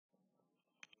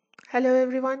Hello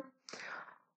everyone.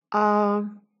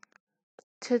 Um,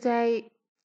 Today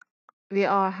we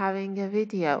are having a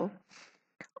video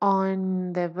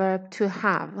on the verb to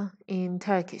have in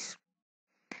Turkish.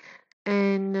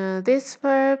 And this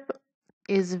verb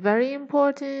is very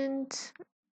important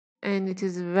and it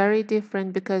is very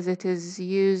different because it is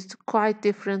used quite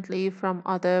differently from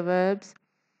other verbs.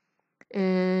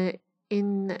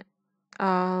 In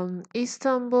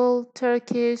Istanbul,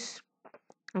 Turkish,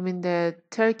 the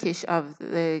Turkish of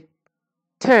the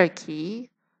Turkey,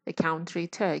 the country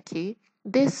Turkey,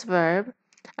 this verb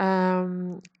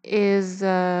is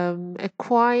a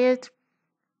quite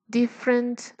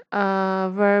different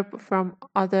verb from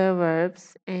other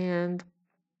verbs, and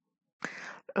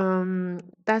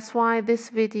that's why this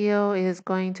video is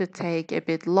going to take a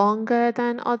bit longer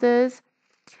than others.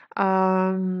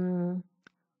 Um,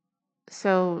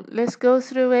 so let's go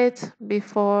through it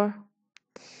before.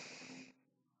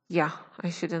 Yeah,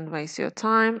 I shouldn't waste your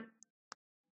time.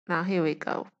 Now, here we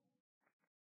go.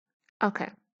 Okay.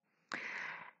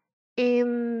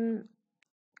 In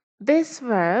this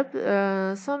verb,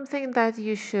 something that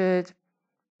you should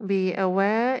be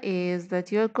aware is that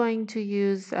you're going to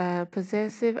use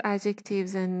possessive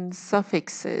adjectives and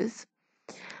suffixes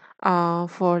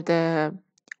for the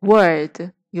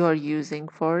word you're using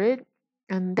for it,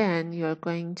 and then you're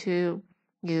going to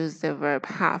use the verb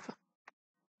have.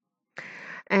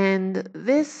 And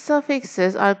these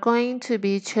suffixes are going to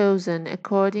be chosen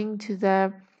according to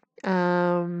the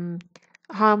um,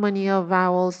 harmony of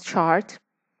vowels chart.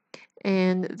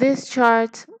 And this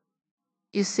chart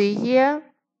you see here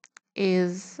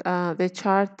is the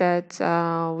chart that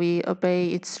we obey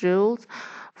its rules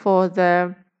for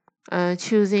the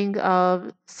choosing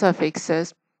of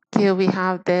suffixes. Here we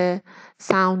have the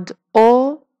sound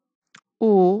O,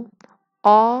 U,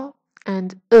 O,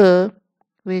 and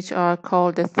which are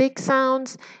called the thick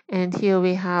sounds. And here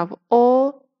we have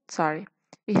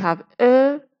we have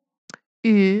U,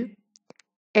 E,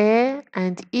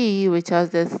 and E, which are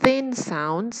the thin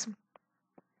sounds,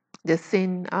 the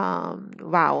thin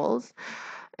vowels.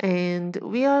 And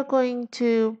we are going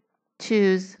to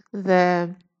choose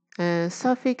the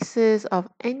suffixes of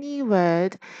any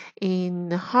word in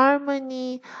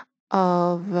harmony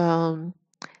of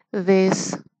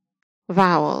these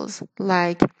vowels.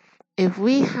 Like if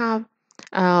we have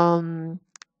the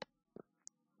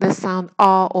sound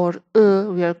A or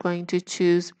we are going to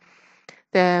choose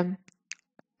the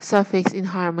suffix in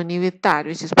harmony with that,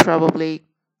 which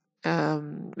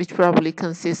probably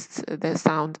consists the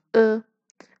sound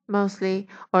mostly.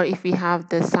 Or if we have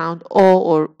the sound O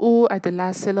or U at the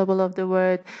last syllable of the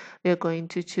word, we are going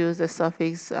to choose a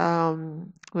suffix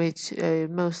which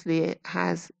mostly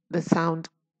has the sound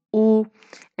U.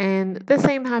 And the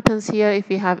same happens here. If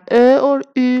we have or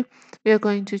U, we are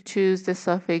going to choose the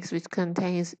suffix which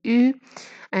contains U.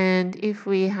 And if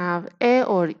we have E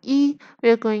or E, we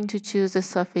are going to choose the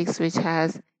suffix which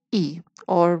has E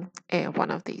or E, one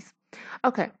of these.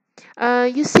 Okay.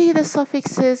 You see the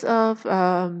suffixes of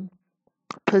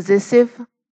possessive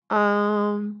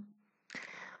um,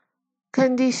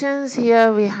 conditions.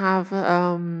 Here we have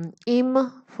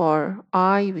im for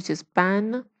I, which is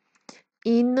ban,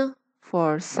 in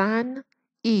for san,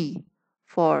 e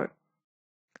for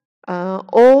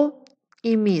o,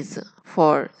 imiz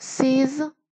for siz,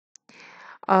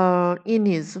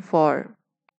 iniz for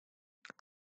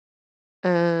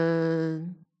uh,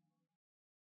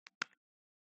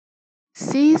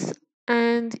 siz,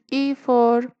 and e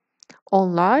for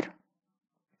onlar.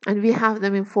 And we have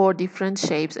them in 4 different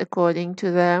shapes according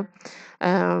to the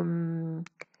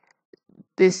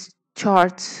this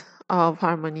chart of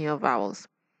harmony of vowels.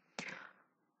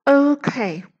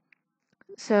 Okay,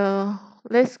 so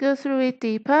let's go through it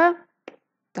deeper.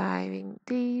 Diving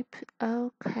deep.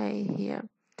 Okay, here.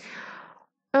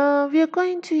 We are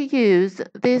going to use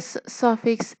this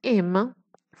suffix im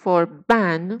for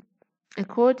ban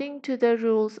according to the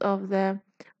rules of the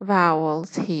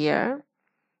vowels here.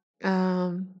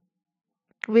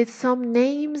 With some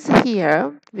names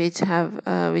here, which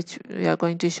we are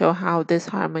going to show how this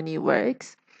harmony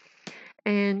works,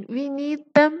 and we need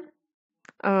them.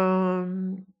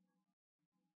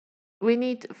 We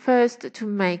need first to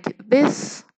make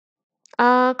this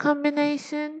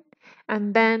combination,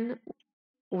 and then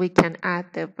we can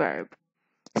add the verb.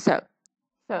 So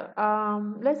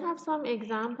let's have some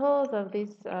examples of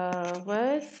these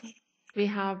words. We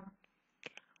have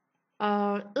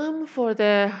for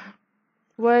the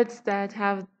words that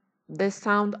have the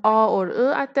sound a or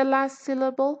at the last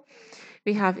syllable.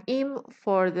 We have im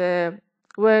for the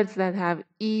words that have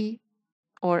e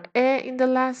or e in the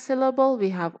last syllable. We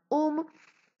have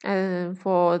and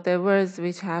for the words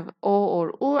which have o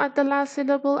or u at the last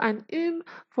syllable, and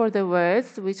for the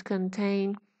words which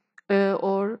contain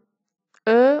or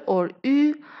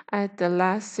ü at the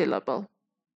last syllable.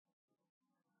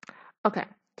 Okay.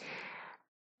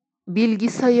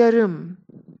 Bilgisayarım,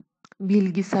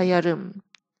 bilgisayarım,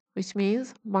 which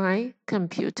means my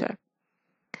computer.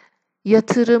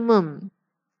 Yatırımım,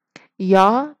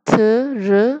 yatırımım,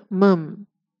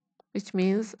 which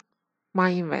means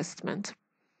my investment.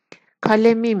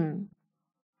 Kalemim,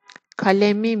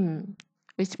 kalemim,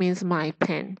 which means my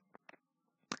pen.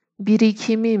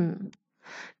 Birikimim,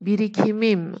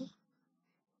 birikimim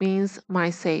means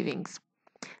my savings.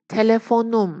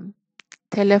 Telefonum,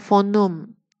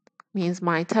 telefonum means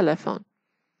my telephone.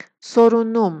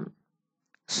 Sorunum,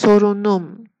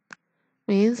 sorunum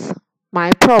means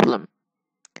my problem.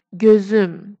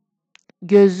 Gözüm,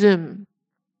 gözüm,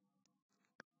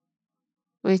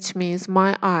 which means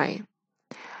my eye.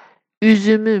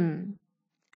 Üzümüm,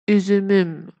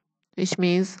 üzümüm, which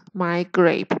means my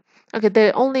grape. Okay,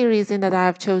 the only reason that I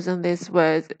have chosen this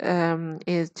word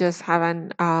is just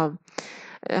have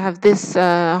this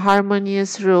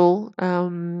harmonious rule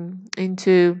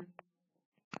into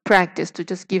practice, to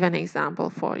just give an example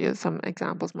for you. Some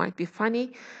examples might be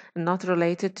funny and not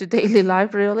related to daily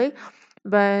life really,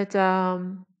 but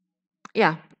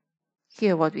yeah,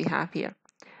 hear what we have here.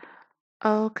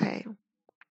 Okay,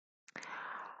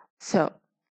 so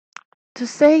to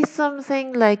say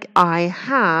something like I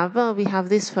have, we have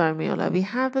this formula. We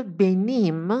have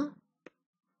benim,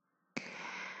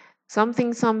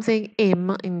 something something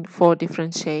im in 4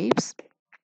 different shapes,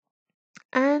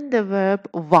 and the verb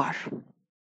var.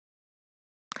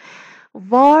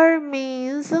 Var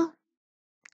means,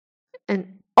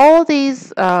 and all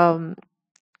these all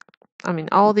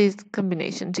these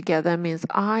combination together means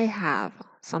I have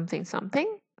something something.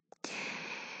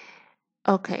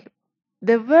 Okay,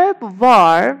 the verb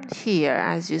var here,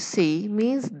 as you see,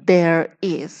 means there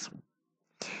is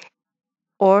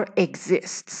or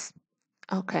exists.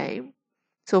 Okay,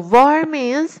 so var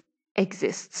means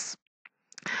exists.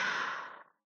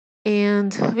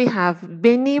 And we have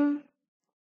benim,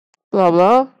 blah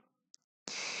blah,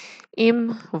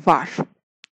 im var,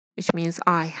 which means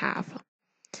I have.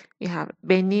 We have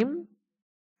benim,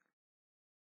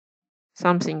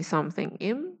 something something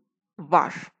im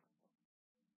var.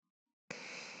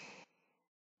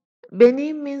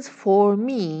 Benim means for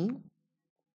me,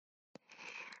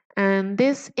 and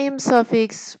this im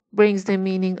suffix brings the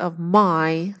meaning of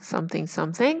my something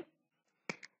something,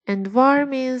 and var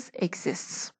means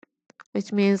exists,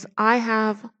 which means I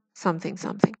have something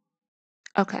something.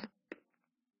 Okay.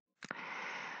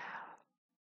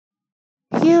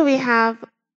 Here we have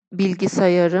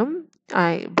bilgisayarım.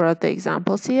 I brought the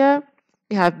examples here.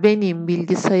 We have benim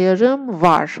bilgisayarım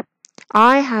var.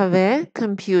 I have a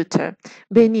computer.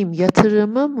 Benim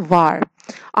yatırımım var.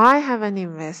 I have an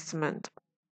investment.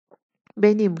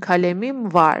 Benim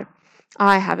kalemim var.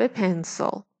 I have a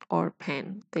pencil or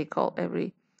pen. They call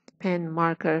every pen,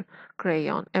 marker,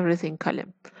 crayon, everything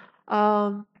kalem.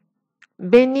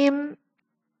 Benim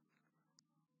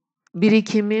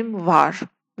birikimim var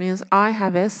means I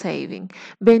have a saving.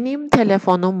 Benim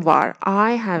telefonum var.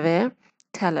 I have a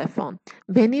telephone.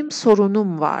 Benim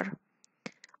sorunum var.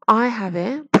 I have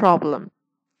a problem.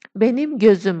 Benim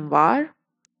gözüm var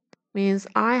means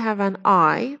I have an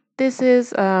eye. This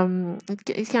is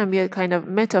it can be a kind of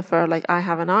metaphor, like I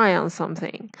have an eye on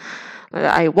something.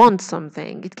 I want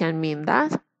something. It can mean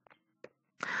that.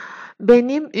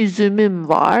 Benim üzümüm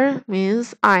var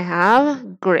means I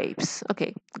have grapes.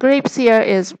 Okay, grapes here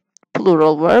is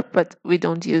plural verb, but we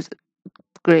don't use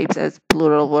grapes as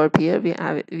plural verb here.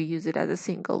 We use it as a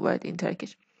single word in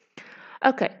Turkish.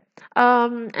 Okay,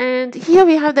 and here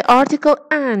we have the article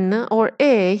an or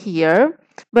a here,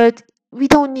 but we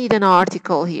don't need an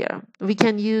article here. We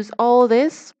can use all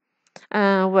these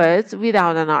words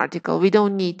without an article. We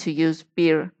don't need to use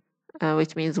bir,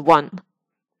 which means one.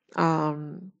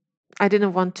 I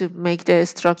didn't want to make the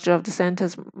structure of the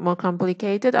sentence more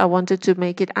complicated. I wanted to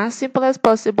make it as simple as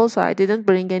possible, so I didn't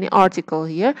bring any article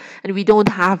here, and we don't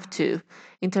have to.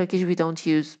 In Turkish, we don't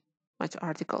use much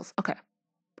articles. Okay.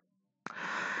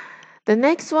 The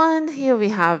next one, here we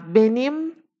have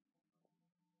benim.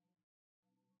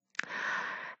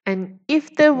 And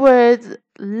if the word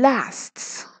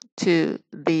lasts to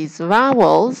these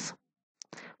vowels,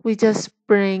 we just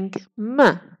bring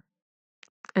m,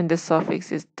 and the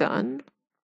suffix is done,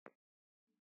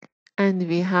 and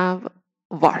we have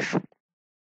var.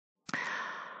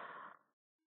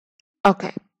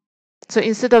 Okay, so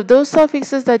instead of those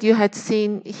suffixes that you had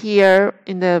seen here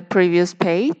in the previous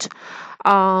page,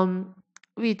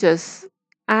 we just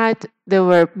add the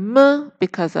verb m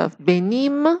because of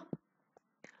benim.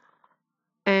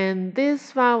 And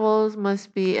these vowels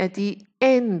must be at the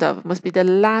end of, must be the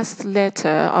last letter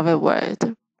of a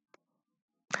word.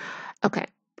 Okay.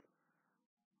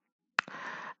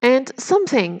 And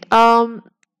something,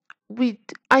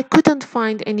 I couldn't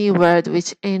find any word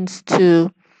which ends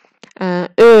to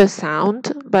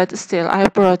sound, but still I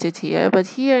brought it here. But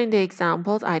here in the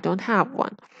examples, I don't have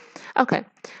one. Okay,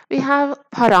 we have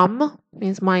param,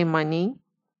 means my money.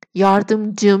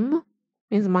 Yardımcım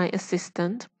means my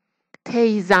assistant.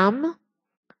 Teyzem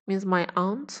means my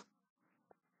aunt.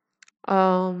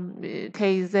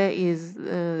 Teyze is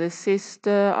the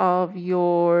sister of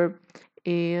your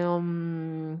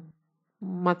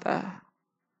mother.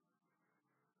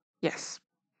 Yes,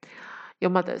 your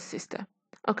mother's sister.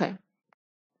 Okay,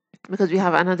 because we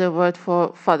have another word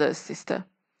for father's sister.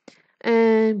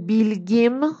 And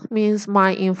bilgim means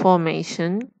my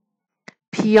information.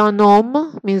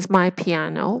 Piyanom means my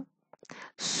piano.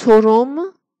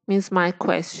 Sorum means my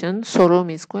question.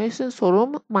 Sorum is question.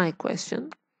 Sorum, my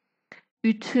question.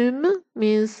 Ütüm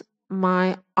means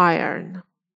my iron.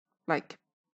 Like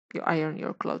you iron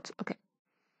your clothes. Okay.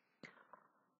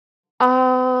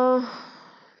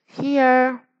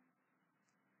 Here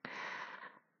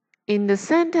in the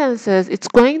sentences, it's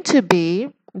going to be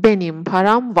benim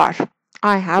param var.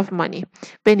 I have money.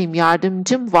 Benim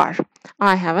yardımcım var.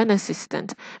 I have an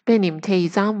assistant. Benim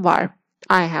teyzem var.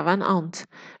 I have an aunt.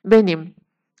 Benim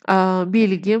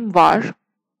bilgim var.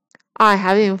 I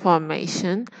have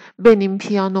information. Benim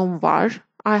piyanom var.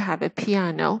 I have a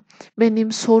piano.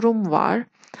 Benim sorum var.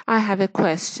 I have a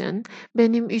question.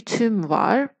 Benim ütüm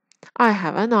var. I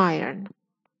have an iron.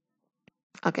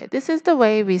 Okay, this is the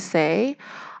way we say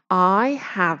I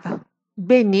have.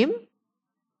 Benim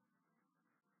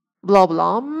blah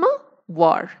blah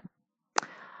var.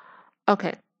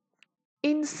 Okay.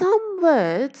 In some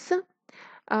words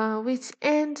which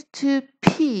end to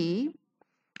p,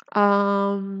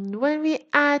 when we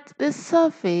add the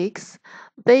suffix,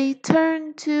 they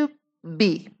turn to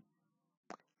b.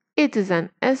 It is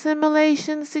an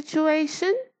assimilation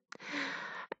situation,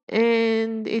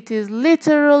 and it is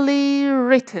literally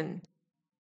written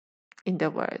in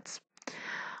the words.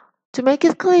 To make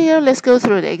it clear, let's go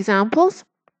through the examples.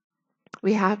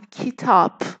 We have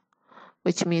kitap,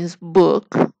 which means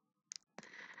book.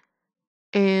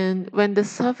 And when the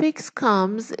suffix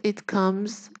comes, it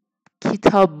comes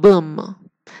kitabım.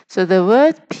 So the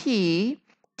word P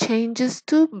changes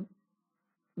to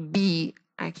B,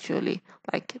 actually.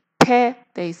 Like P,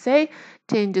 they say,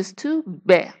 changes to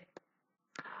B.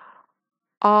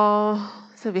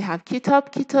 So we have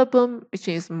kitap, kitabım, which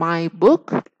is my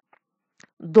book.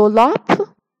 Dolap.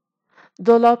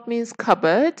 Dolap means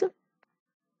cupboard.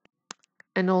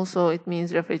 And also it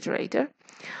means refrigerator.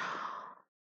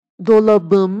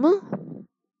 Dolabım,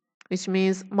 which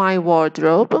means my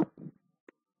wardrobe.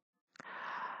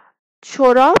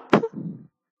 Çorap,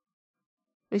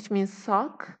 which means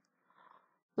sock,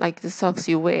 like the socks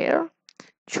you wear.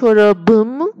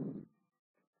 Çorabım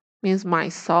means my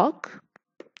sock.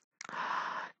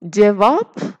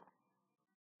 Cevap,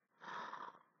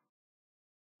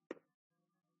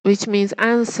 which means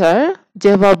answer.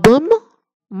 Cevabım,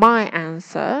 my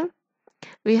answer.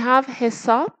 We have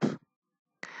hesap,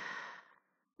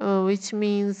 which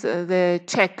means the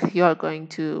check you are going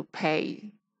to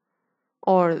pay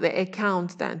or the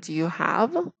account that you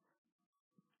have.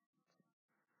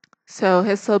 So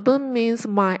hesabım means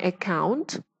my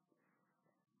account.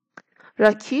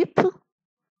 Rakip,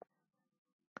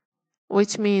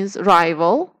 which means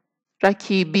rival.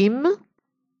 Rakibim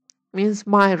means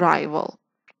my rival.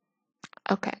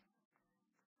 Okay.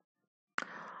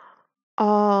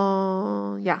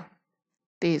 Yeah,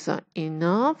 these are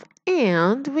enough.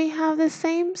 And we have the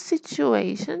same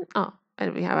situation. Oh,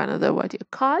 and we have another word here,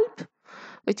 kalp,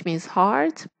 which means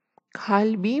heart.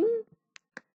 Kalbim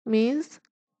means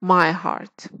my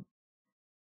heart.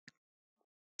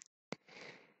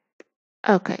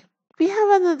 Okay, we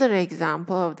have another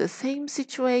example of the same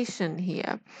situation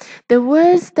here. The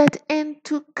words that end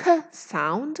to k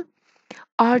sound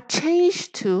are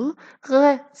changed to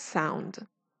r sound.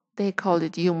 They call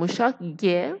it yumuşak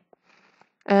g.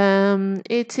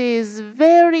 It is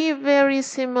very, very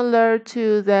similar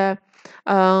to the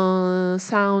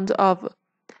sound of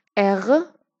r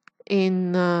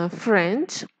in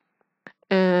French.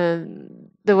 The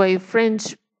way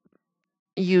French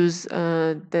use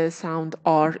the sound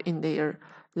R in their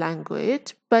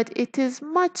language, but it is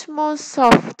much more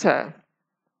softer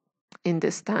in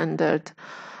the standard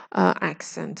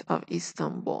accent of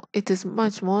Istanbul. It is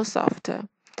much more softer.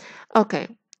 Okay,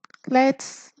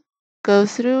 let's go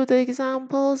through the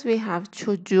examples. We have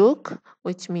çocuk,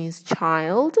 which means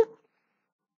child,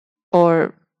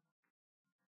 or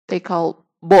they call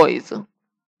boys,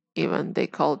 even they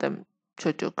call them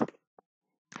çocuk.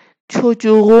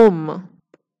 Çocuğum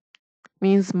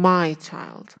means my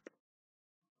child.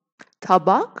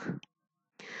 Tabak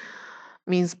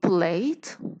means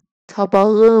plate.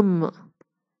 Tabağım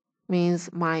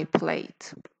means my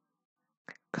plate.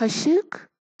 Kaşık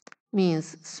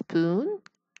means spoon.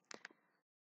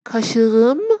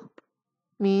 Kaşığım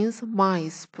means my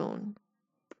spoon.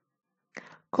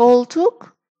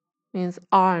 Koltuk means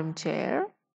armchair.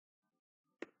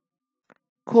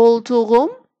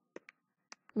 Koltuğum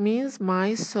means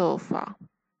my sofa.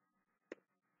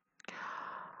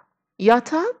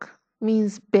 Yatak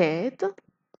means bed.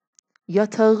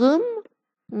 Yatağım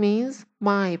means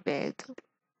my bed.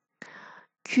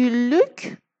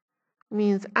 Küllük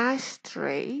means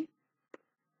ashtray.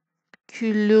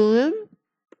 Küllüğüm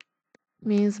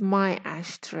means my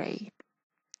ashtray.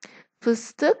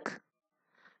 Fıstık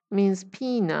means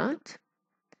peanut.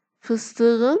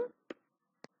 Fıstığım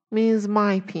means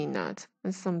my peanut.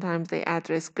 And sometimes they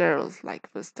address girls like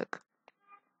fıstık.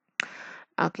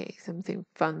 Okay, something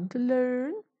fun to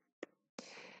learn.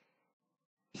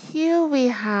 Here we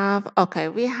have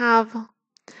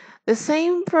the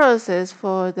same process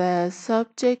for the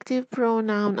subjective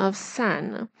pronoun of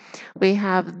sen. We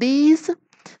have these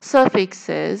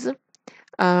suffixes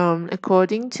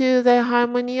according to the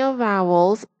harmony of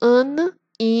vowels,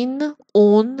 in,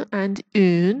 un, and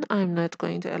un. I'm not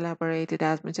going to elaborate it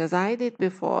as much as I did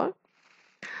before.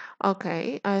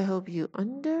 Okay, I hope you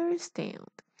understand.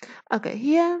 Okay,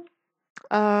 here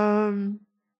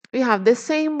we have the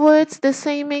same words, the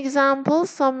same examples.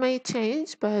 Some may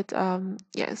change, but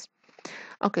yes.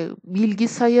 Okay,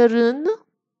 bilgisayarın,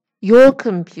 your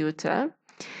computer.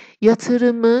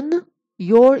 Yatırımın,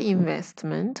 your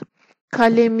investment.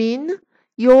 Kalemin,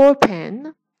 your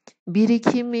pen.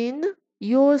 Birikimin,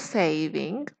 your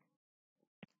saving.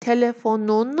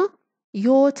 Telefonun,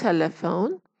 your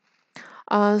telephone.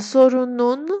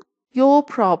 Sorunun, your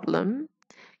problem.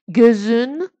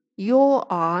 Gözün, your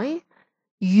eye.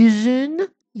 Yüzün,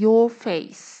 your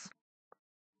face.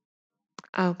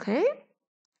 Okay.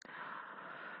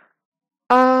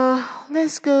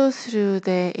 Let's go through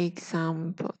the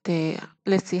example.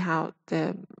 Let's see how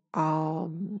the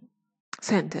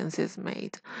sentence is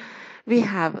made. We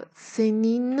have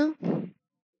senin,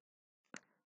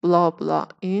 blah blah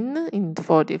in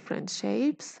 4 different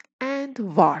shapes, and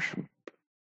var,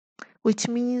 which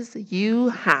means you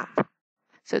have.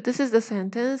 So this is the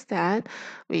sentence that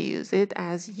we use it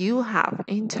as you have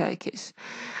in Turkish.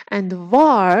 And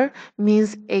var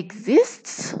means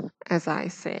exists, as I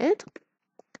said.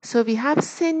 So we have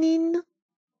senin,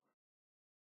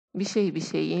 bir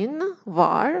şeyin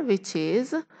var, which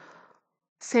is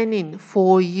senin,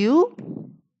 for you.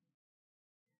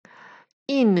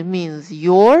 In means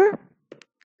your,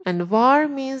 and var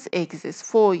means exists,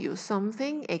 for you.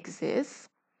 Something exists,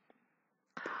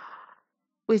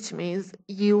 which means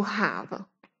you have.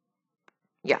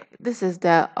 Yeah, this is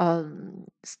the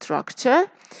structure.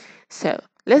 So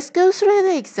let's go through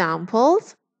the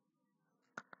examples.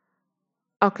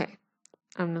 Okay,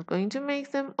 I'm not going to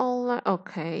make them all.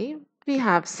 Okay, we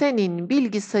have senin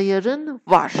bilgisayarın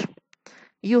var.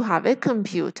 You have a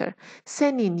computer.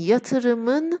 Senin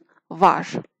yatırımın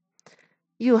var.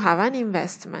 You have an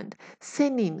investment.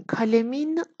 Senin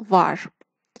kalemin var.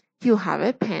 You have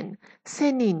a pen.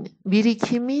 Senin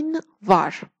birikimin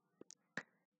var.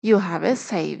 You have a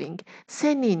saving.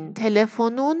 Senin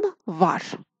telefonun var.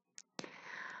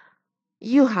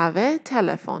 You have a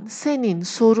telephone. Senin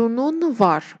sorunun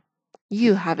var.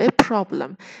 You have a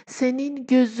problem. Senin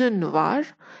gözün var.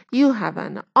 You have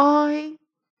an eye.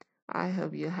 I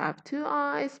hope you have 2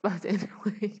 eyes, but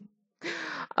anyway.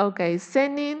 Okay,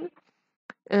 senin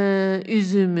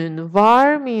üzümün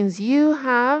var means you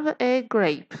have a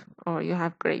grape, or you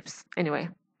have grapes. Anyway,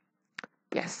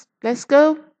 yes, let's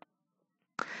go.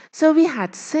 So we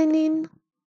had senin,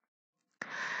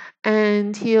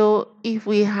 and here if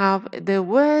we have the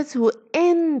words who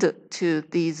end to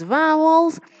these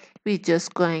vowels, we're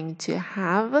just going to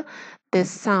have the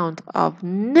sound of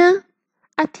n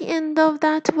at the end of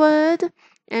that word,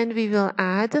 and we will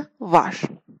add var.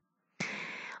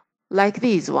 Like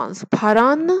these ones.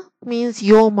 Paran means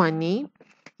your money.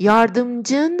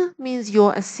 Yardımcın means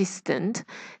your assistant.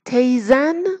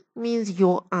 Teyzen means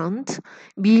your aunt.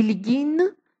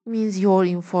 Bilgin means your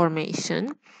information.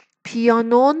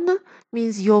 Piyanon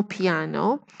means your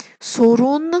piano.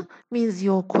 Sorun means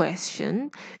your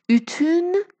question.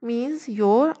 Ütün means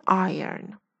your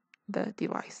iron, the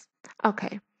device.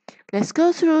 Okay, Let's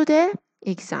go through the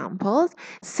examples.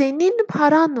 Senin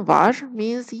paran var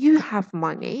means you have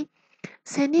money.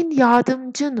 Senin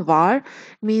yardımcın var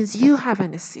means you have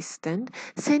an assistant.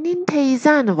 Senin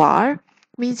teyzen var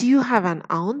means you have an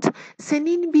aunt.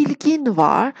 Senin bilgin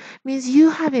var means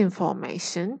you have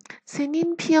information.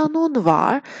 Senin piyanon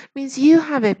var means you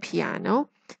have a piano.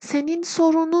 Senin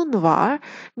sorunun var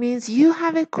means you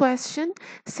have a question.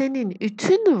 Senin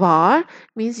ütün var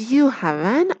means you have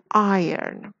an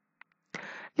iron.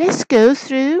 Let's go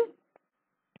through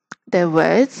the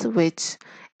words which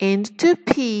end to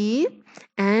P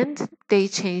and they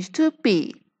change to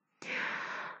B.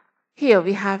 Here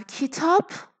we have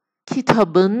kitap,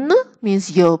 kitabın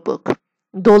means your book.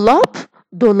 Dolap,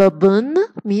 dolabın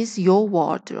means your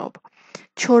wardrobe.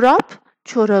 Çorap,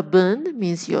 çorabın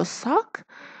means your sock.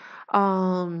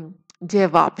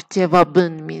 Cevap,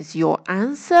 cevabın means your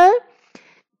answer.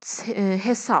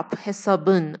 Hesap,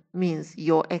 hesabın means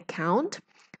your account.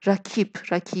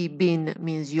 Rakip, rakibin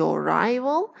means your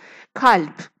rival.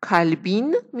 Kalp,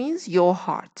 kalbin means your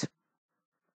heart.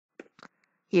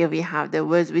 Here we have the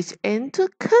words which end to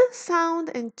k sound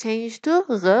and change to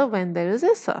r when there is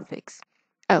a suffix.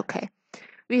 Okay.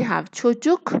 We have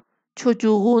çocuk,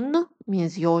 çocuğun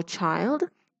means your child.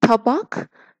 Tabak,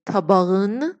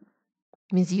 tabağın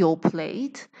means your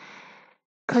plate.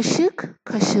 Kaşık,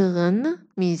 kaşığın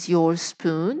means your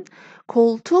spoon.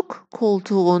 Koltuk,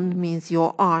 koltuğun means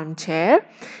your armchair.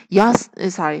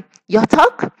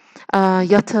 Yatak,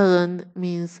 yatağın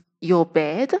means your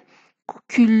bed.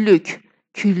 Küllük,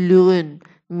 küllüğün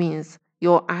means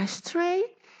your ashtray.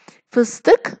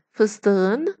 Fıstık,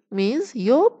 fıstığın means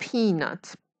your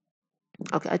peanut.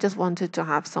 Okay, I just wanted to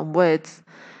have some words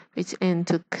which end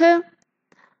to k,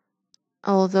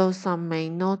 although some may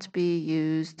not be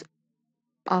used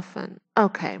often.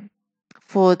 Okay,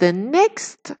 for the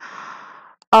next,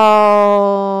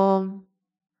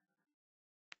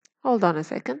 hold on a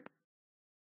second.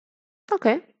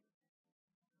 Okay,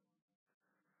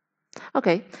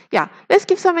 yeah, let's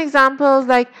give some examples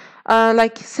like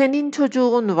senin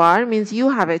çocuğun var means you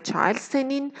have a child.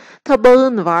 Senin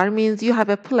tabağın var means you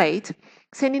have a plate.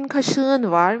 Senin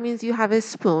kaşığın var means you have a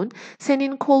spoon.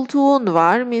 Senin koltuğun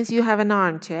var means you have an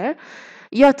armchair.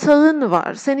 Yatağın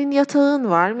var. Senin yatağın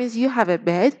var means you have a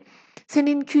bed.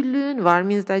 Senin küllüğün var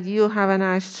means that you have an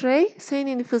ashtray.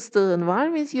 Senin fıstığın var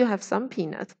means you have some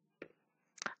peanut.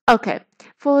 Okay,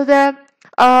 for the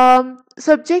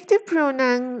subjective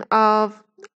pronoun of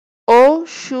o,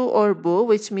 şu, or bu,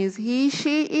 which means he,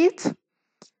 she, it,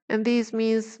 and these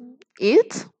means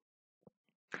it.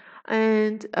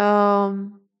 And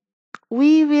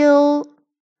we will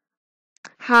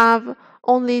have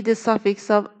only the suffix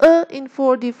of in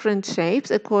 4 different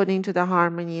shapes according to the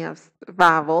harmony of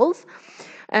vowels.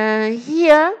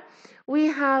 Here we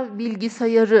have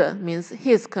bilgisayarı means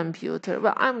his computer.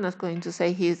 Well, I'm not going to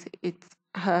say his, it's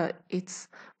her, it's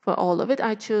for all of it.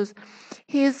 I choose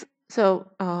his. So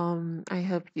I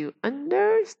hope you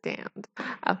understand.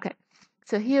 Okay.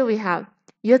 So here we have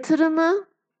yatırımı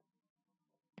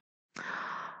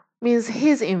means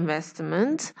his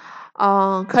investment.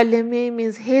 Kalemi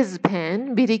means his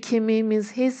pen. Birikimi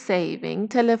means his saving.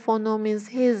 Telefonu means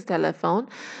his telephone.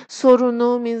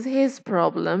 Sorunu means his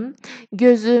problem.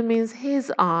 Gözü means his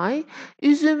eye.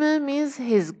 Üzümü means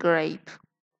his grape.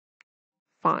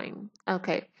 Fine.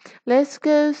 Okay. Let's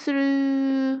go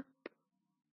through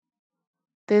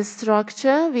the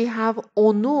structure. We have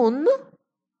onun,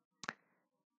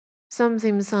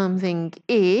 something something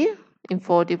in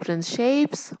 4 different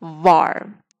shapes. Var.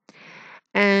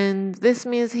 And this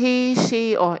means he,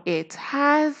 she, or it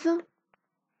has.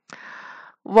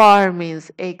 Var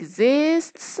means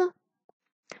exists.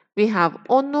 We have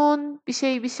onun, bir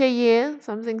şeyi,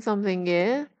 something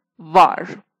something'i, var.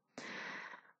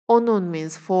 Onun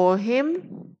means for him.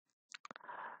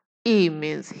 I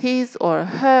means his or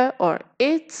her or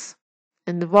its.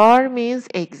 And var means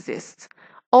exists.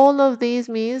 All of these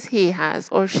means he has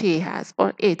or she has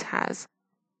or it has.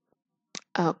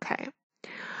 Okay.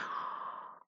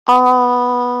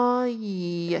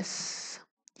 Yes.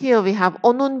 Here we have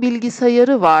onun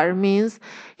bilgisayarı var means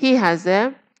he has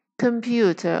a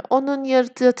computer. Onun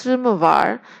yatırımı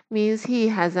var means he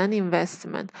has an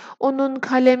investment. Onun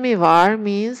kalemi var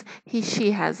means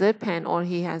she has a pen or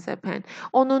he has a pen.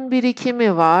 Onun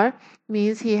birikimi var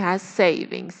means he has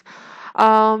savings.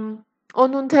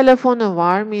 Onun telefonu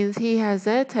var means he has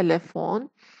a telephone.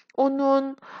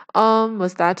 Onun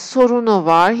sorunu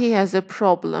var, he has a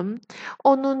problem.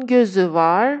 Onun gözü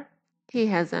var, he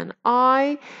has an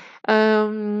eye.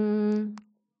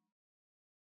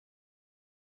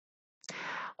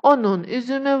 Onun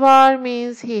üzümü var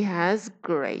means he has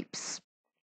grapes.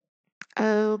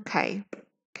 Okay.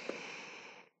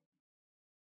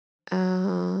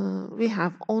 We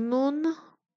have onun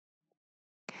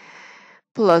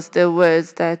plus the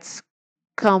words that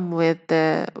come with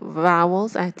the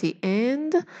vowels at the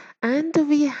end, and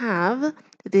we have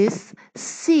this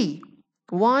C.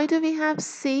 Why do we have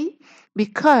C?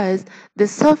 Because the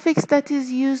suffix that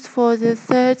is used for the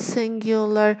third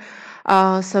singular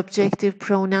subjective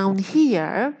pronoun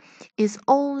here is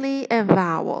only a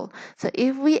vowel. So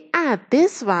if we add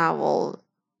this vowel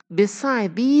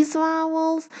beside these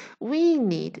vowels, we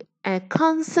need a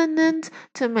consonant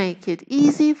to make it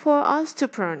easy for us to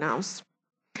pronounce.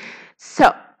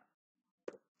 So,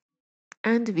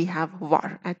 and we have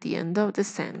var at the end of the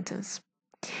sentence.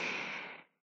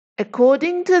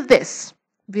 According to this,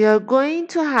 we are going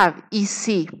to have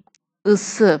isi,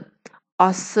 ısı,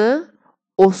 ası,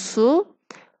 osu,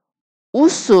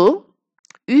 usu,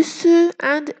 üsü,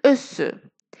 and ösü,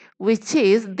 which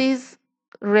is these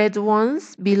red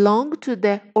ones belong to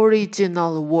the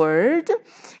original word,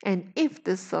 and if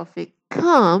the suffix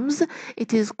comes,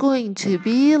 it is going to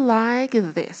be like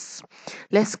this.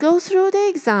 Let's go through the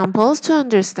examples to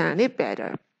understand it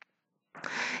better.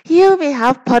 Here we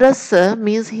have parası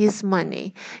means his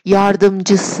money.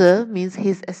 Yardımcısı means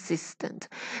his assistant.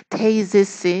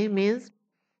 Teyzesi means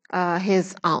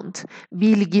his aunt.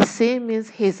 Bilgisi means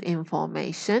his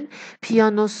information.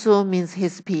 Piyanosu means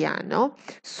his piano.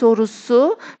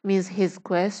 Sorusu means his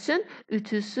question.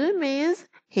 Ütüsü means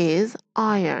his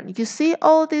iron. You see,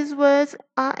 all these words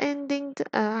are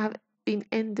have been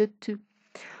ended to.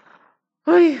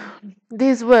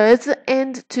 These words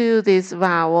end to these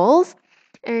vowels,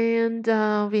 and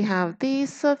we have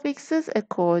these suffixes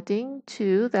according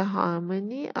to the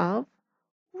harmony of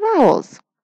vowels.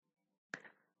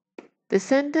 The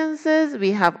sentences,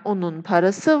 we have onun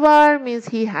parası var means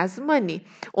he has money.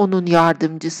 Onun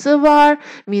yardımcısı var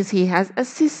means he has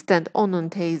assistant. Onun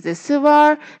teyzesi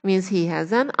var means he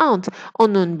has an aunt.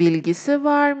 Onun bilgisi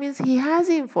var means he has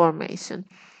information,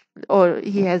 or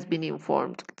he has been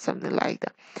informed, something like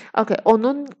that. Okay,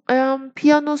 onun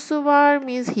piyanosu var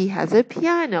means he has a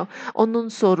piano. Onun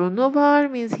sorunu var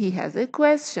means he has a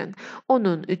question.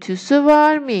 Onun ütüsü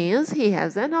var means he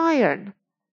has an iron.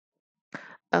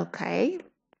 Okay.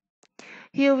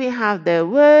 Here we have the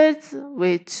words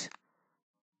which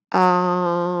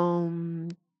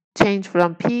change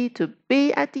from P to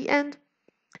B at the end.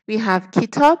 We have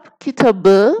kitap,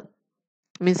 kitabı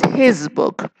means his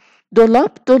book.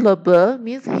 Dolap, dolabı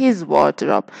means his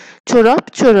wardrobe.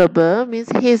 Çorap, çorabı means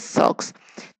his socks.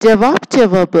 Cevap,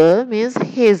 cevabı means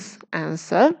his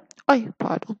answer. Ay,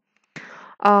 pardon.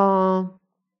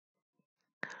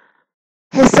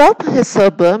 Hesap,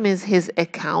 hesabı means his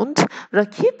account.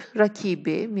 Rakip,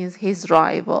 rakibi means his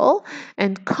rival.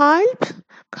 And kalp,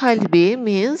 kalbi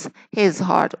means his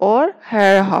heart or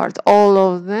her heart. All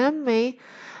of them may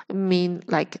mean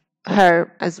like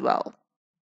her as well.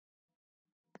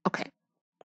 Okay.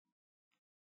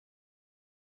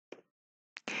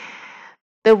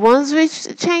 The ones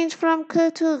which change from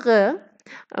k to r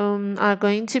are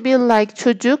going to be like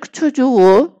çocuk,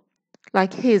 çocuğu,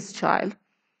 like his child.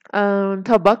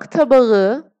 Tabak,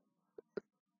 tabağı,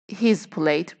 his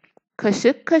plate.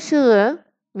 Kaşık, kaşığı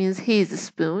means his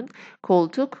spoon.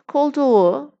 Koltuk,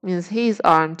 koltuğu means his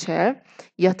armchair.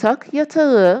 Yatak,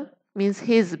 yatağı means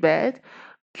his bed.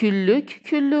 Küllük,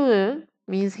 küllüğü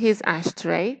means his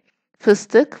ashtray.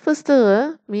 Fıstık,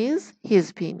 fıstığı means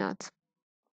his peanut.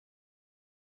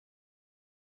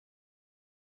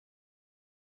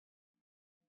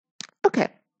 Okay.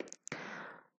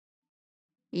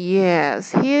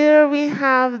 Yes, here we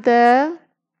have the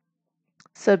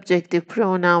subjective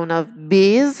pronoun of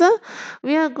biz.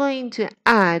 We are going to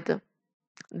add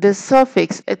the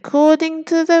suffix according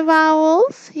to the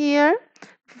vowels here.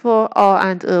 For O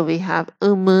and U we have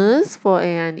ımız. For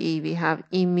A and E we have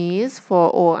imiz.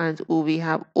 For O and U we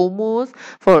have omuz.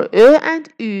 For Ö and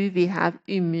Ü we have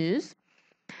ümüz.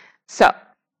 So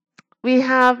we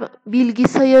have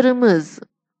bilgisayarımız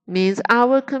means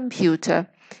our computer.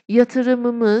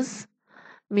 Yatırımımız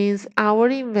means our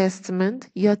investment.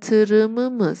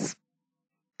 Yatırımımız.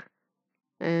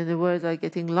 And the words are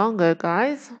getting longer,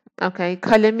 guys. Okay,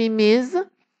 kalemimiz,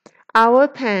 our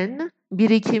pen.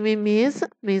 Birikimimiz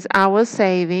means our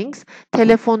savings.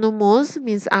 Telefonumuz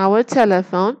means our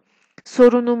telephone.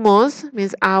 Sorunumuz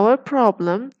means our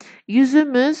problem.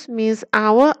 Yüzümüz means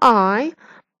our eye.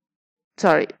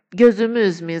 Sorry,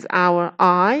 gözümüz means our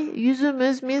eye.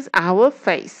 Yüzümüz means our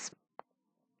face.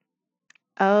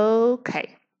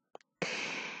 Okay.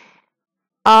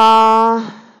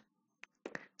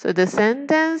 So the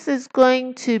sentence is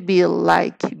going to be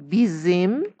like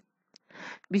bizim.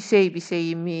 bir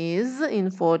şeyimiz in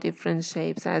 4 different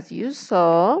shapes as you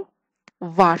saw.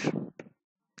 Var,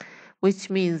 which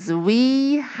means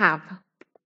we have.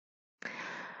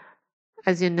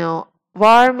 As you know,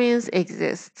 var means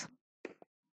exist.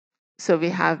 So we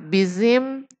have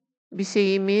bizim, bir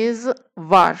şeyimiz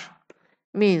var.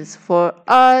 Means for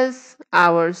us,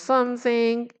 our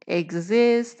something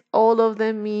exists. All of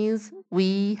them means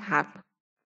we have.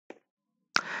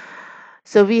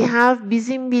 So we have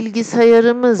bizim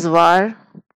bilgisayarımız var.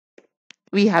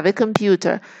 We have a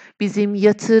computer. Bizim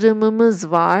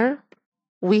yatırımımız var.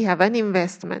 We have an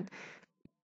investment.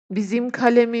 Bizim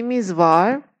kalemimiz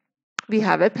var. We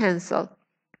have a pencil.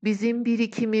 Bizim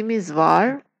birikimimiz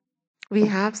var. We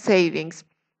have savings.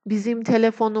 Bizim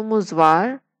telefonumuz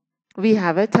var. We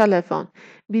have a telephone.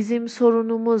 Bizim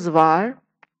sorunumuz var.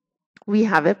 We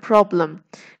have a problem.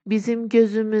 Bizim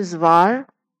gözümüz var.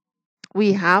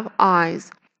 We have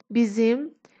eyes.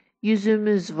 Bizim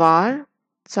yüzümüz var.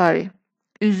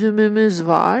 Üzümümüz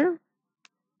var.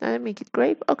 Did I make it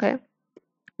grape? Okay.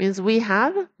 Means we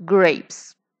have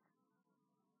grapes.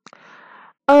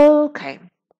 Okay.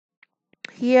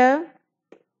 Here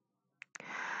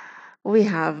we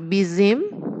have bizim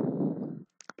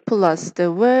plus the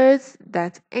words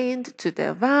that end to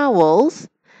the vowels.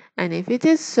 And if it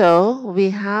is so,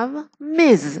 we have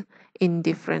miz in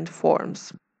different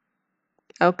forms.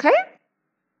 Okay?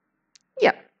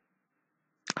 Yeah.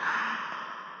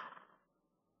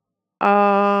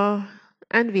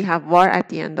 And we have var at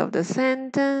the end of the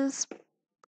sentence.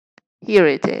 Here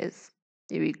it is.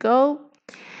 Here we go.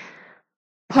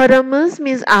 Paramız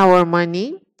means our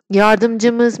money.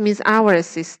 Yardımcımız means our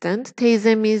assistant.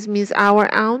 Teyzemiz means our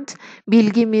aunt.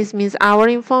 Bilgimiz means our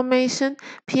information.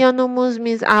 Piyanomuz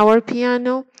means our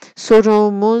piano.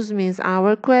 Sorumuz means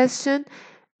our question.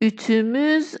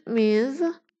 Ütümüz means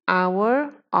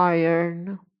our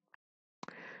iron.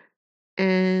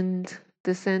 And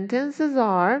the sentences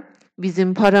are: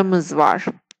 bizim paramız var.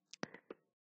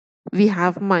 We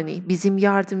have money. Bizim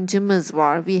yardımcımız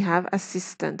var. We have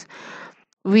assistant.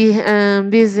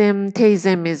 Bizim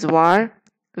teyzemiz var.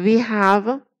 We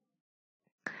have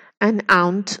an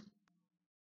aunt.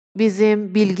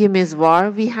 Bizim bilgimiz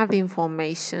var. We have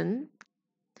information.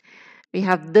 We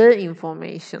have the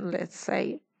information, let's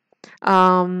say.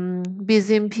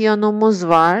 Bizim piyanomuz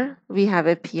var. We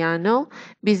have a piano.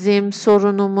 Bizim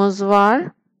sorunumuz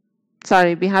var.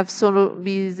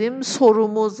 Bizim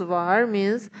sorumuz var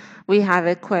means we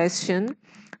have a question.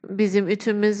 Bizim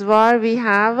ütümüz var. We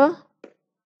have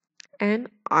an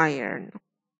iron.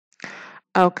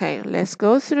 Okay, let's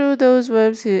go through those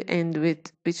verbs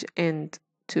which end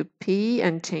to P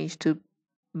and change to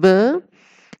B.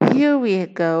 Here we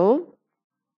go.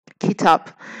 Kitap.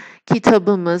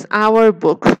 Kitabımız, our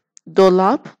book.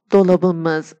 Dolap,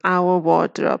 dolabımız, our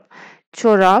wardrobe.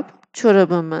 Çorap,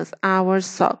 çorabımız, our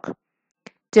sock.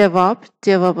 Cevap,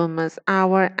 cevabımız,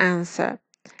 our answer.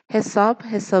 Hesap,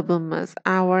 hesabımız,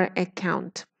 our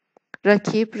account.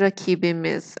 Rakip,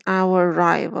 rakibimiz, our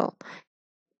rival.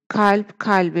 Kalp,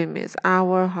 kalbimiz,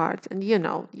 our heart. And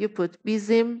you put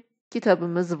bizim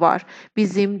kitabımız var,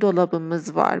 bizim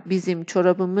dolabımız var, bizim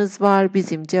çorabımız var,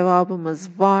 bizim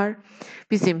cevabımız var,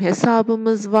 bizim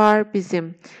hesabımız var,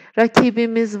 bizim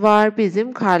rakibimiz var,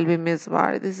 bizim kalbimiz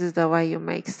var. This is the way you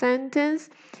make sentence.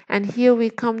 And here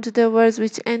we come to the words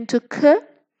which end to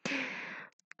k.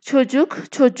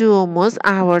 Çocuk, çocuğumuz,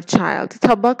 our child.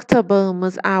 Tabak,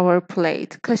 tabağımız, our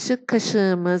plate. Kaşık,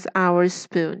 kaşığımız, our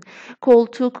spoon.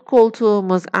 Koltuk,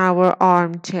 koltuğumuz, our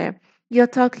armchair.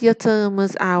 Yatak,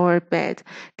 yatağımız, our bed.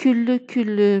 Küllük,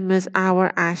 küllüğümüz,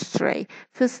 our ashtray.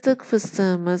 Fıstık,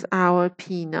 fıstığımız, our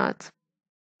peanut.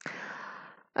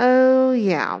 Oh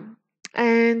yeah.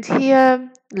 And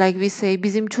here, like we say,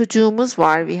 bizim çocuğumuz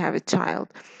var, we have a child.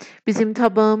 Bizim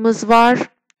tabağımız var,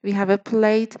 we have a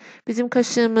plate. Bizim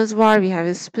kaşığımız var, we have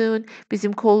a spoon.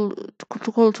 Bizim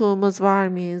koltuğumuz var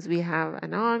means we have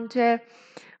an armchair.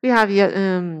 We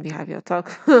have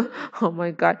yatak. Oh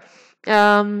my god.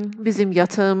 Bizim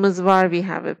yatağımız var, we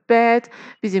have a bed.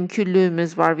 Bizim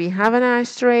küllüğümüz var, we have an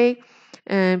ashtray.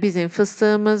 Bizim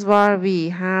fıstığımız var, we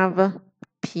have a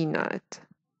peanut.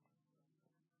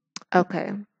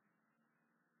 Okay.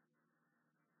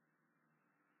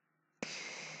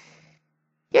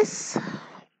 Yes.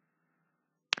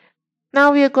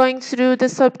 Now we are going through the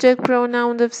subject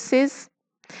pronoun of siz.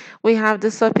 We have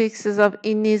the suffixes of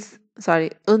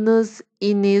ınız,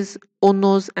 iniz,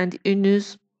 onuz, and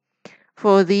ünüz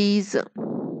for these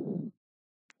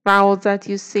vowels that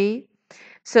you see.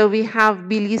 So we have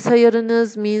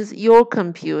bilgisayarınız means your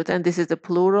computer, and this is the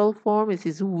plural form. It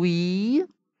is we.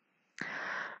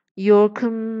 Your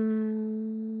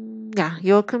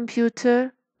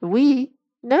computer. We?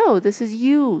 No, this is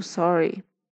you. Sorry.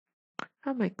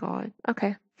 Oh my God.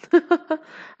 Okay.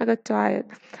 I got tired.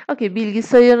 Okay,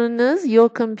 bilgisayarınız, your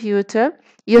computer.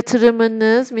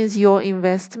 Yatırımınız means your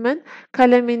investment.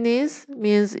 Kaleminiz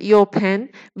means your pen.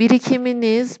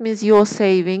 Birikiminiz means your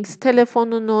savings.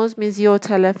 Telefonunuz means your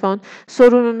telephone.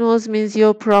 Sorununuz means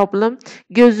your problem.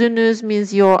 Gözünüz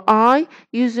means your eye.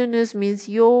 Yüzünüz means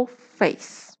your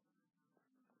face.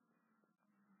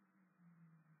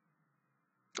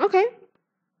 Okay.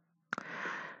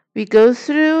 We go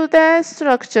through the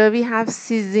structure. We have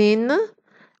sizin,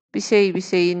 bir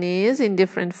şeyiniz in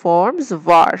different forms.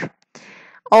 Var.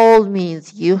 All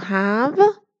means you have.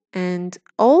 And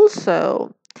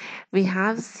also we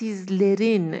have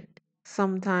sizlerin.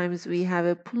 Sometimes we have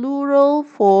a plural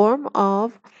form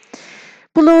of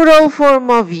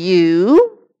you.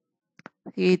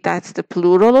 That's the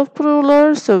plural of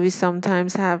plural. So we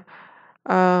sometimes have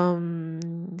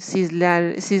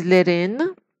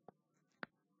sizlerin.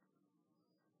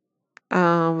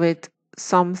 With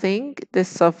something, the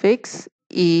suffix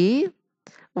e,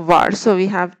 var. So we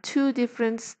have two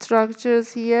different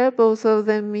structures here. Both of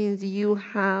them means you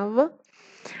have.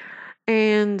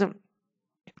 And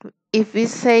if we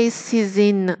say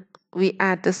sizin, we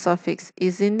add the suffix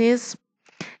isiniz.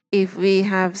 If we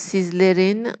have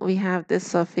sizlerin, we have the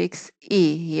suffix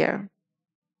e here.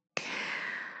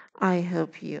 I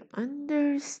hope you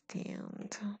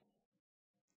understand.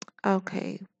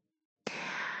 Okay.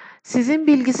 Sizin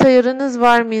bilgisayarınız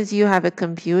var means you have a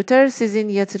computer. Sizin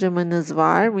yatırımınız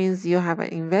var means you have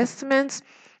an investment.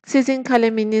 Sizin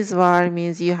kaleminiz var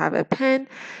means you have a pen.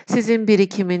 Sizin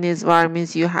birikiminiz var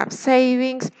means you have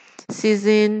savings.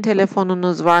 Sizin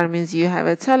telefonunuz var means you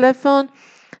have a telephone.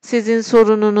 Sizin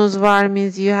sorununuz var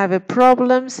means you have a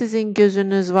problem. Sizin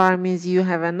gözünüz var means you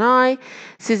have an eye.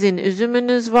 Sizin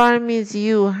üzümünüz var means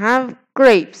you have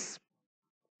grapes.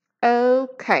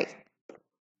 Okay.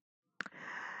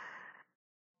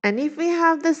 And if we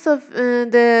have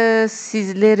the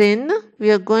sizlerin,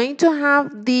 we are going to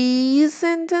have these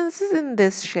sentences in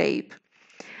this shape.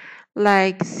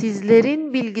 Like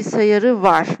sizlerin bilgisayarı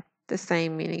var. The same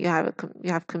meaning. You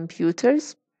have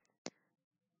computers.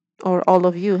 Or all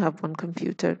of you have one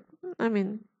computer. I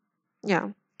mean, yeah.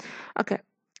 Okay.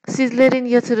 Sizlerin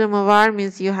yatırımı var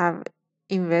means you have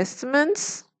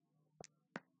investments.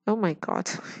 Oh my God.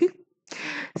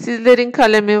 Sizlerin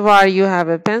kalemi var, you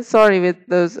have a pen. Sorry with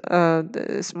those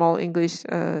small English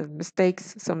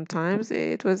mistakes sometimes.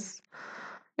 It was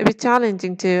a bit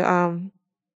challenging to,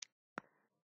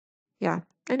 yeah.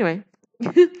 Anyway.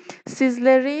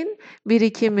 Sizlerin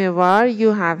birikimi var,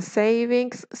 you have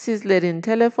savings. Sizlerin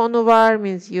telefonu var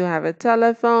means you have a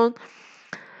telephone.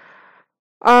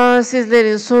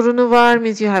 Sizlerin sorunu var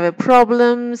means you have a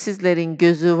problem. Sizlerin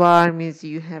gözü var means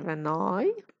you have an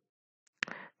eye.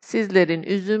 Sizlerin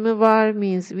üzümü var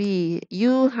means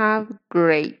you have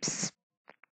grapes.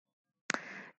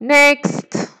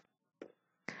 Next.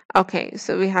 Okay,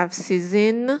 so we have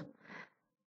sizin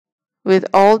with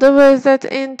all the words that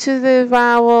into the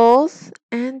vowels,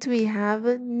 and we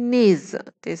have niz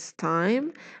this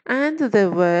time, and the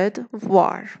word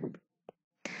var.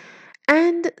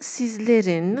 And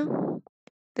sizlerin,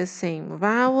 the same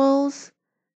vowels,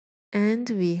 and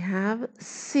we have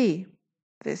si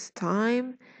this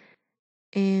time,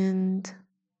 and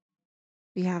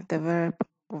we have the verb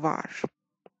var.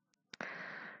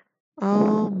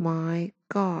 Oh my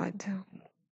God.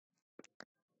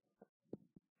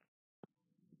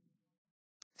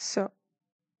 So,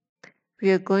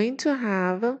 we are going to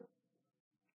have,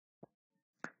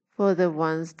 for the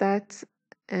ones that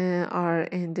are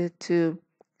ended to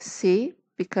si,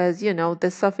 because you know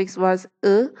the suffix was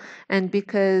and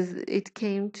because it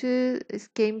came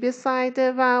beside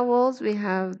the vowels, we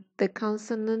have the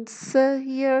consonant s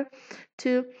here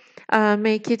to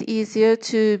make it easier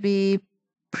to be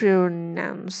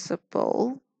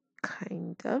pronounceable,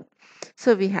 kind of.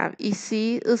 So we have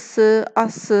isi, ısı,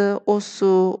 ası,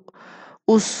 osu,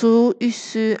 usu,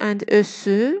 üsü, and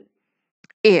ösü.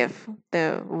 If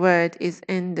the word is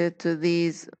ended to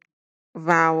these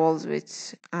vowels,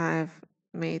 which I've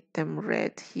made them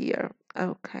red here.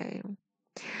 Okay.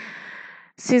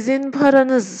 Sizin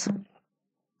paranız,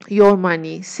 your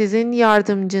money. Sizin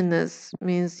yardımcınız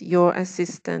means your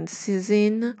assistant.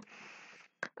 Sizin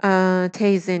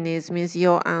teyzeniz means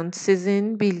your aunt.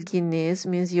 Sizin bilginiz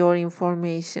means your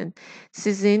information.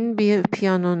 Sizin bir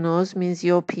piyanonuz means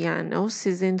your piano.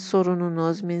 Sizin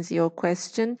sorununuz means your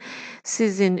question.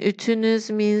 Sizin ütünüz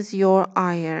means your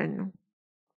iron.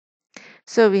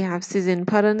 So we have sizin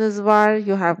paranız var,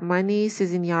 you have money.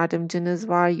 Sizin yardımcınız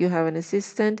var, you have an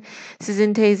assistant.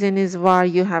 Sizin teyzeniz var,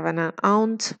 you have an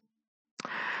aunt.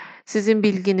 Sizin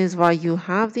bilginiz var, you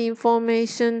have the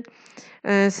information.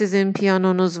 Sizin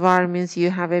piyanonuz var means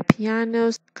you have a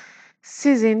piano.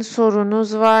 Sizin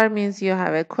sorunuz var means you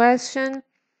have a question.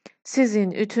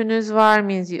 Sizin ütünüz var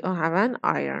means you have an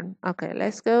iron. Okay,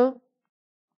 let's go.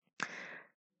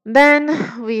 Then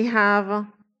we have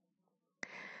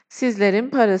sizlerin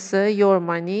parası, your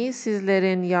money.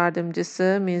 Sizlerin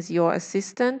yardımcısı means your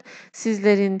assistant.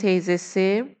 Sizlerin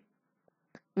teyzesi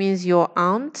means your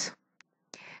aunt.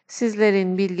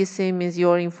 Sizlerin bilgisi means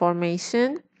your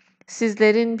information.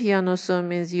 Sizlerin piyanosu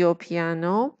means your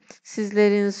piano.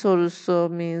 Sizlerin sorusu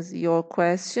means your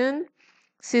question.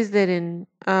 Sizlerin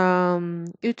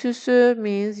ütüsü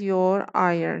means your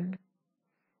iron.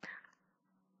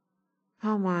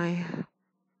 Oh my.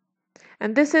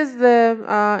 And this is the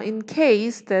in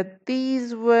case that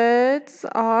these words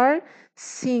are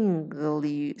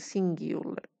singular.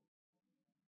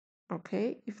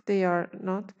 Okay, if they are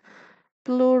not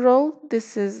plural,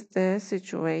 this is the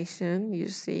situation. You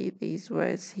see these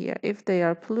words here. If they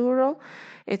are plural,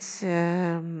 it's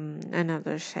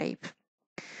another shape.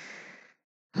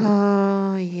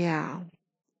 Yeah.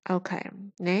 Okay,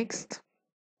 next.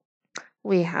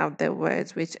 We have the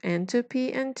words which end to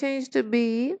P and change to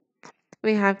B.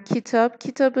 We have kitap,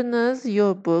 kitabınız,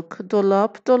 your book,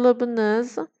 dolap,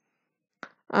 dolabınız,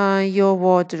 your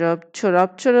wardrobe,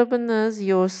 çorap, çorabınız,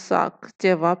 your sock,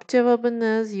 cevap,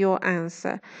 cevabınız, your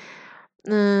answer.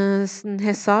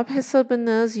 Hesap,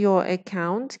 hesabınız, your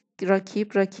account,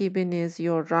 rakip, rakibiniz,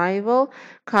 your rival,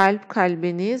 kalp,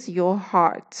 kalbiniz, your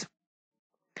heart.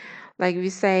 Like we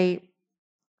say,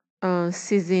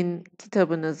 sizin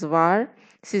kitabınız var,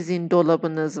 sizin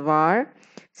dolabınız var,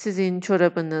 sizin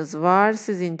çorabınız var,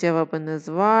 sizin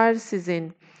cevabınız var,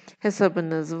 sizin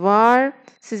hesabınız var,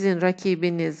 sizin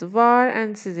rakibiniz var,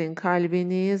 and sizin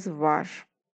kalbiniz var.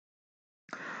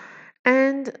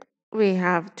 And we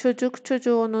have çocuk,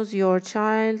 çocuğunuz, your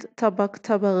child, tabak,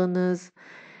 tabağınız,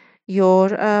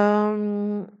 your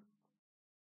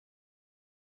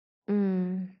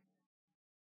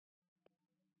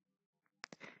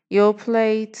your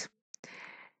plate,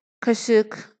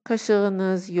 kaşık,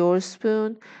 kaşığınız, your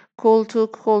spoon,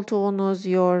 koltuk, koltuğunuz,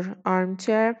 your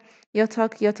armchair,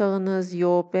 yatak, yatağınız,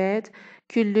 your bed,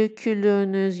 küllük,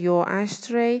 küllüğünüz, your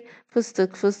ashtray,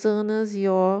 fıstık, fıstığınız,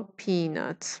 your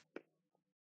peanut.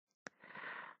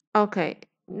 Okay,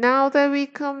 now that we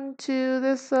come to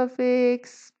the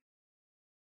suffix.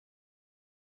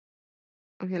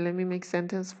 Okay, let me make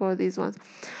sentence for these ones.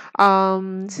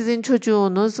 Sizin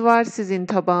çocuğunuz var, sizin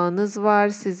tabağınız var,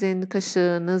 sizin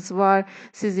kaşığınız var,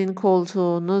 sizin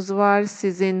koltuğunuz var,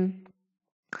 sizin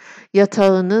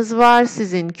yatağınız var,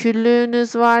 sizin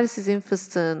küllüğünüz var, sizin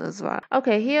fıstığınız var.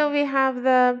 Okay, here we have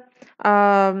the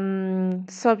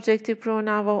subjective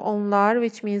pronoun of onlar,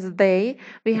 which means they.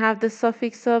 We have the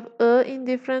suffix of in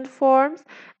different forms,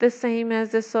 the same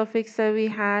as the suffix that we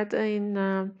had in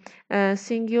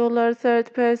singular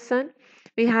third person.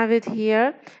 We have it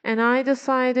here, and I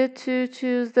decided to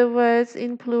choose the words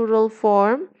in plural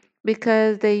form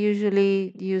because they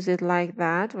usually use it like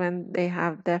that when they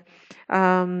have the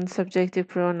subjective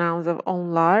pronouns of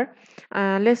onlar.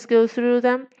 Let's go through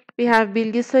them. We have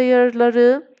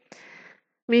bilgisayarları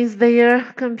means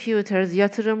their computers,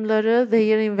 yatırımları,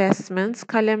 their investments,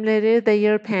 kalemleri,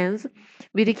 their pens,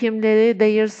 birikimleri,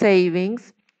 their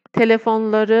savings,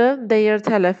 telefonları, their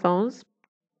telephones,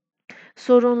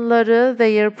 sorunları,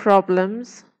 their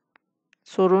problems.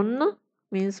 Sorun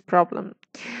means problem.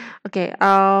 Okay.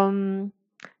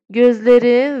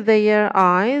 Gözleri, their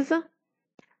eyes.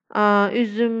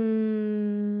 Üzümleri.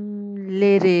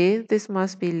 This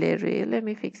must be leri. Let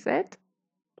me fix it.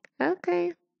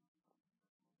 Okay.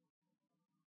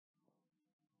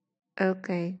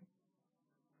 Okay.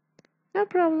 No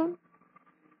problem.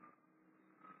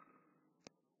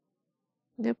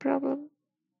 No problem.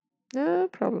 No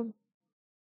problem.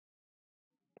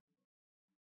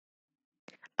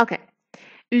 Okay.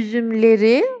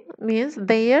 Üzümleri means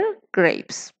their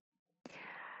grapes.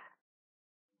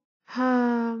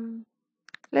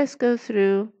 Let's go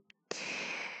through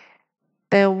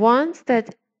the ones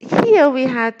that here we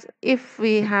had, if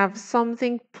we have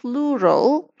something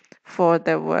plural for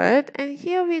the word, and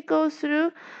here we go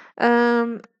through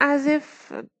as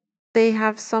if they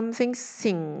have something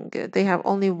they have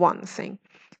only one thing.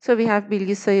 So we have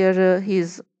bilgisayarı,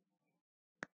 his,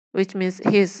 which means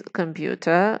his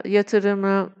computer,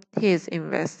 yatırımı, his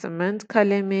investment,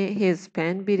 kalemi, his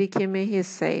pen, birikimi, his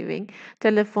saving,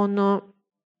 telefonu,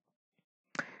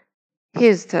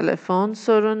 his telephone,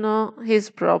 sorunu,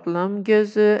 his problem,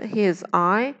 gözü, his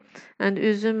eye, and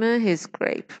üzümü, his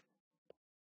grape.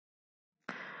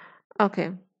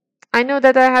 Okay, I know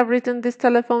that I have written this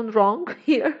telephone wrong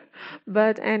here,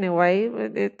 but anyway,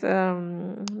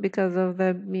 because of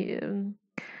the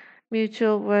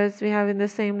mutual words we have in the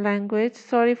same language.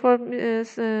 Sorry for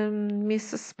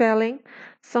misspelling.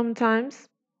 Sometimes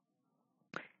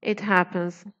it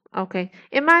happens. Okay.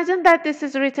 Imagine that this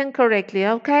is written correctly,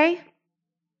 okay?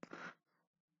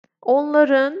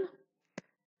 Onların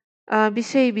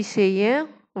bir şeyi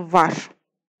var,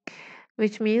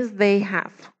 which means they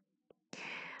have.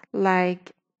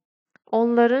 Like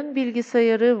onların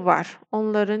bilgisayarı var.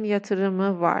 Onların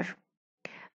yatırımı var.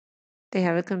 They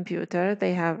have a computer,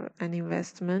 they have an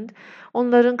investment.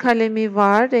 Onların kalemi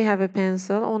var, they have a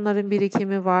pencil. Onların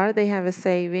birikimi var, they have a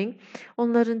saving.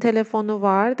 Onların telefonu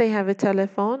var, they have a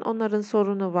telephone. Onların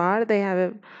sorunu var, they have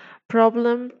a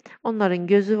problem. Onların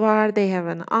gözü var, they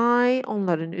have an eye.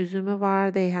 Onların üzümü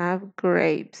var, they have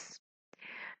grapes.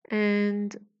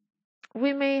 And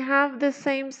we may have the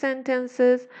same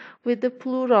sentences with the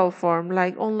plural form,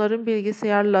 like onların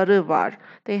bilgisayarları var.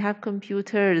 They have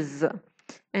computers.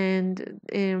 And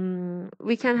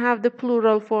we can have the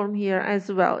plural form here as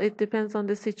well. It depends on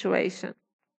the situation.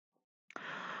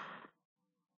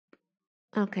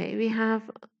 Okay, we have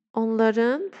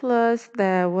onların plus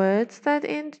the words that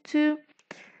end to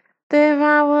the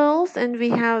vowels, and we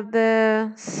have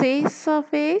the C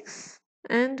suffix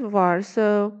and var.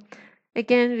 So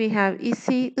again, we have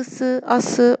isi, ısı,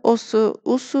 ası, osu,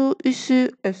 usu,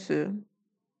 üsü, ösü.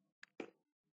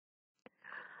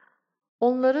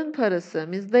 Onların parası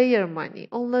means their money.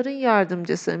 Onların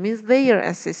yardımcısı means their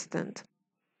assistant.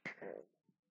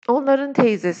 Onların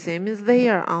teyzesi means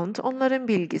their aunt. Onların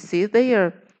bilgisi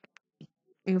their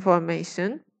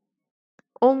information.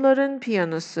 Onların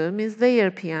piyanosu means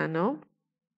their piano.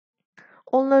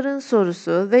 Onların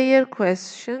sorusu their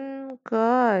question.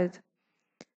 God,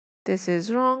 this is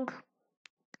wrong.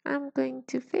 I'm going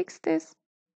to fix this.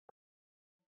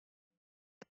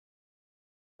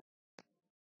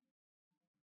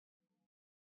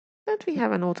 Don't we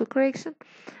have an autocorrection?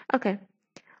 Okay.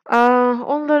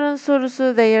 Onların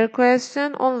sorusu their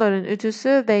question. Onların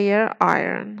ütüsü their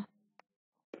iron.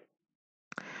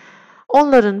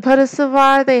 Onların parası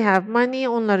var. They have money.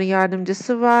 Onların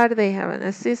yardımcısı var. They have an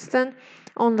assistant.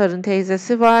 Onların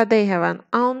teyzesi var. They have an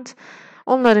aunt.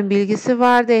 Onların bilgisi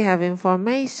var. They have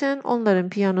information. Onların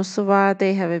piyanosu var.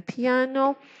 They have a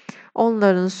piano.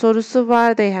 Onların sorusu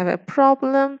var. They have a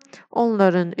problem.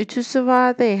 Onların ütüsü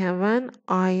var. They have an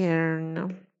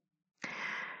iron.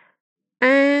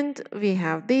 And we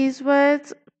have these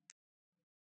words.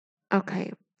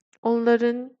 Okay.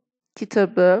 Onların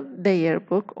kitabı, their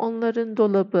book. Onların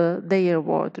dolabı, their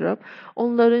wardrobe.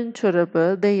 Onların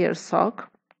çorabı, their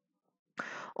sock.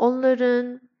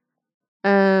 Onların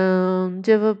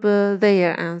cevabı,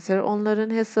 their answer. Onların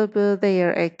hesabı,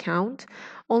 their account.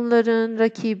 Onların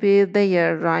rakibi,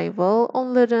 their rival.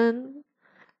 Onların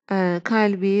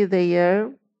kalbi, their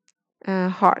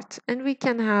heart. And we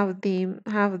can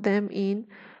have them in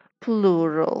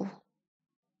plural.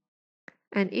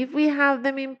 And if we have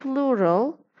them in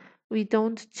plural, we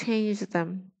don't change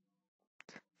them.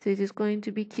 So it is going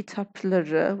to be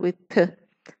kitapları with p,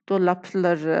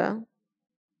 dolapları,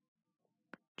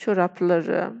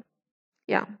 çorapları.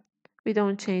 Yeah, we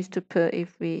don't change to p if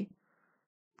we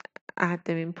add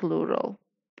them in plural.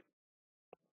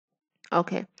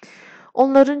 Okay.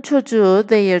 Onların çocuğu,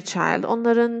 their child.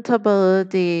 Onların tabağı,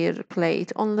 their plate.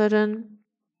 Onların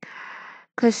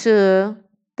kaşığı,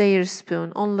 their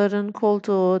spoon. Onların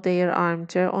koltuğu, their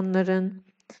armchair. Onların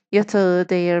yatağı,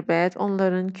 their bed.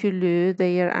 Onların küllüğü,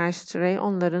 their ashtray.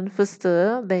 Onların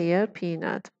fıstığı, their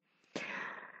peanut.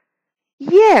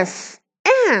 Yes,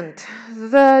 and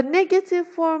the negative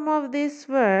form of this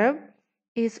verb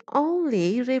is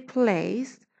only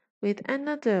replaced with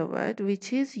another word,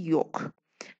 which is yok.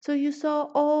 So you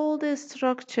saw all the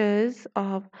structures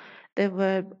of the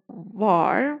verb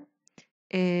var.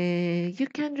 You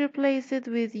can replace it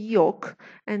with yok,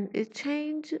 and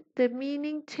the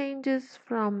meaning changes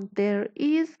from there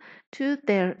is to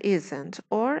there isn't,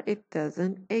 or it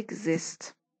doesn't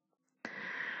exist.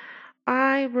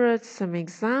 I brought some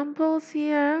examples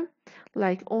here,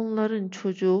 like onların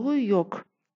çocuğu yok.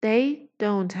 They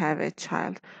don't have a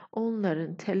child.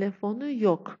 Onların telefonu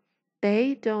yok.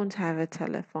 They don't have a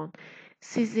telephone.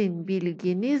 Sizin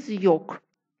bilginiz yok.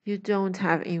 You don't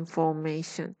have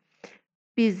information.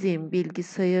 Bizim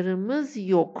bilgisayarımız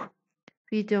yok.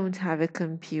 We don't have a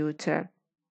computer.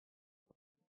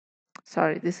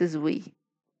 Sorry, this is we.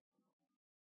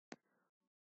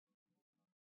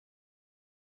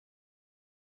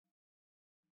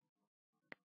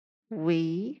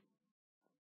 We.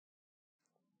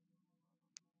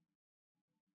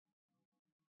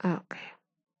 Okay.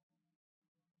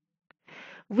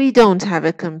 We don't have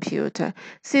a computer.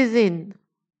 Senin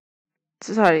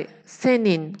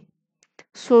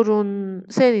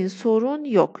sorun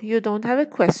yok. You don't have a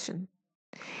question.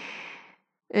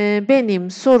 Benim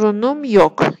sorunum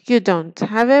yok. You don't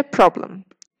have a problem.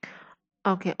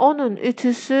 Okay. Onun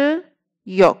ütüsü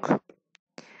yok.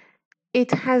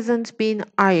 It hasn't been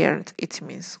ironed, it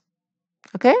means.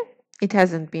 Okay? It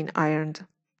hasn't been ironed.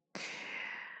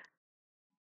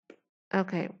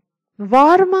 Okay.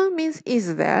 Var mı means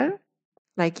is there.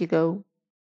 Like you go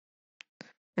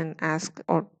and ask,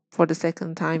 or for the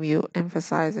second time you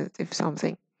emphasize it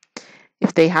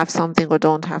if they have something or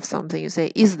don't have something, you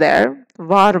say is there?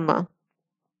 Var mı?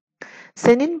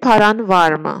 Senin paran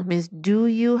var mı means do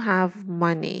you have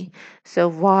money? So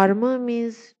var mı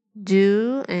means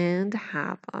do and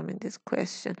have. I mean this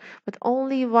question, but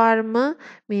only var mı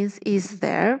means is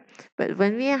there. But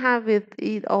when we have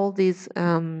all these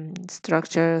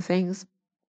structure things,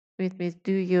 it means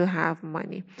do you have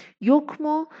money? Yok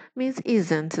mu means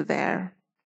isn't there.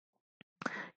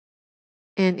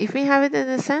 And if we have it in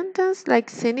a sentence like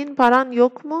senin paran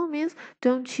yok mu means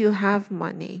don't you have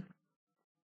money?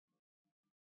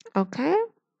 Okay?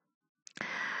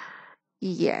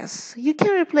 Yes, you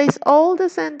can replace all the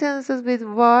sentences with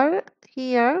var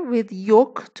here with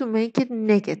yok to make it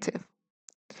negative.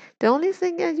 The only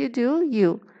thing that you do,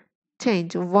 you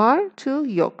change var to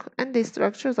yok, and the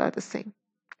structures are the same.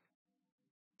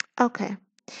 Okay,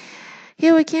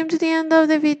 here we came to the end of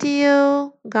the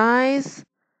video. Guys,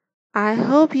 I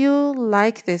hope you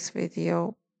like this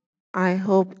video. I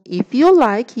hope if you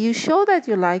like, you show that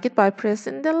you like it by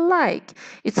pressing the like.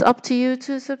 It's up to you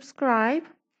to subscribe.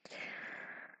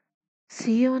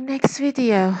 See you next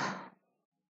video.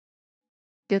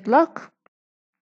 Good luck.